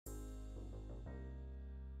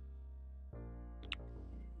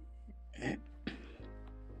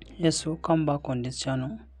Yes, welcome back on this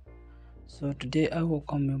channel. So today I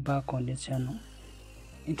welcome you back on this channel.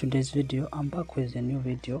 In today's video I'm back with a new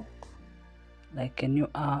video, like a new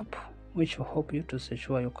app which will help you to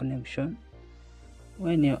secure your connection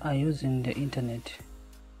when you are using the internet.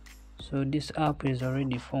 So this app is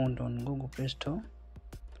already found on Google Play Store.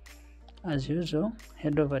 As usual,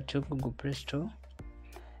 head over to Google Play Store.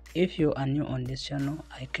 If you are new on this channel,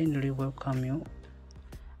 I kindly welcome you,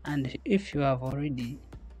 and if you have already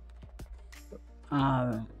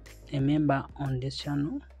a member on this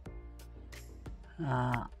channel,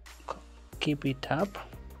 keep it up.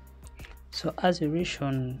 So as you reach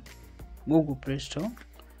on Google Play Store,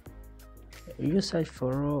 you search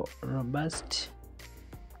for robust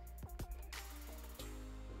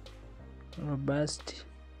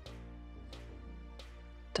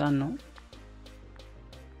tunnel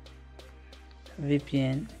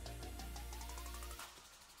VPN.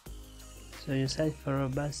 So you search for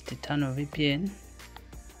robust tunnel VPN,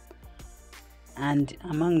 and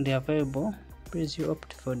among the available, please you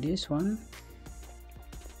opt for this one.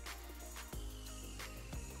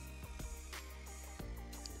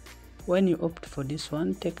 When you opt for this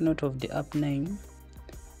one, take note of the app name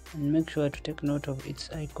and make sure to take note of its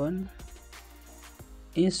icon.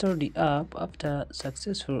 Install the app. After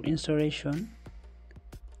successful installation,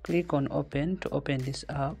 click on open to open this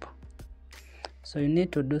app. So you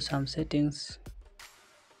need to do some settings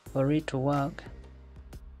for it to work.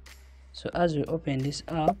 So as we open this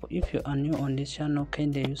app, if you are new on this channel,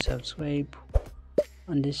 kindly you subscribe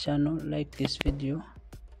on this channel, like this video,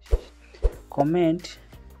 comment,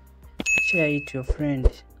 share it to your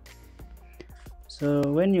friends. So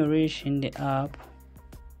when you reach in the app,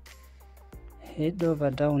 head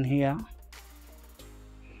over down here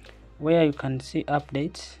where you can see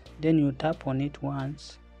updates, then you tap on it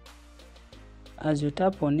once. As you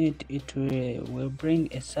tap on it, it will bring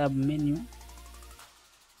a sub menu.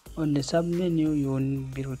 On the sub menu, you will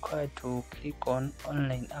be required to click on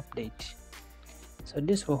online update. So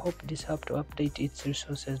this will help this app to update its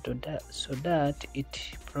resources so that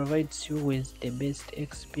it provides you with the best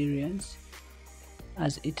experience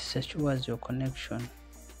as it secures your connection.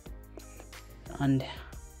 And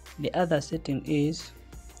the other setting is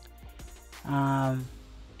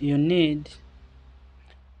you need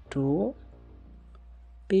to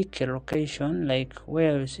pick a location, like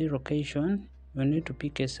where you see location, you need to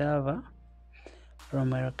pick a server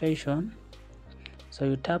from a location. So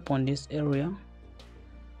you tap on this area,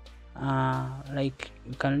 like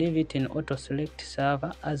you can leave it in auto select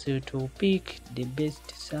server as it will pick the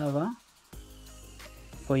best server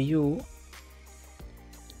for you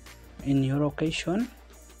in your location.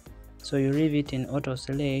 So you leave it in auto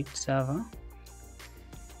select server.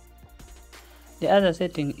 The other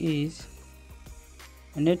setting is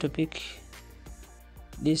you need to pick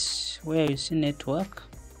this where you see network.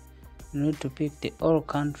 You need to pick the all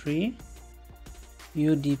country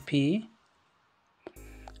UDP,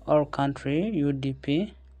 all country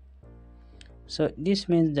UDP. So this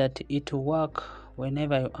means that it will work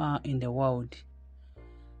whenever you are in the world,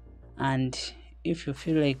 and if you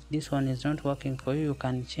feel like this one is not working for you, you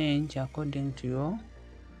can change according to your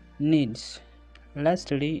needs.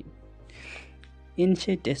 Lastly,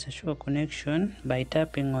 initiate a secure connection by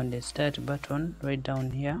tapping on the start button right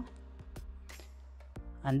down here,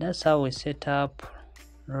 and that's how we set up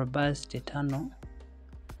robust tunnel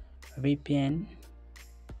VPN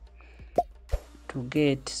to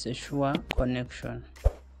get secure connection.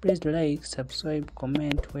 Please like, subscribe,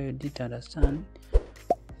 comment where you did understand.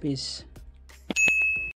 Peace.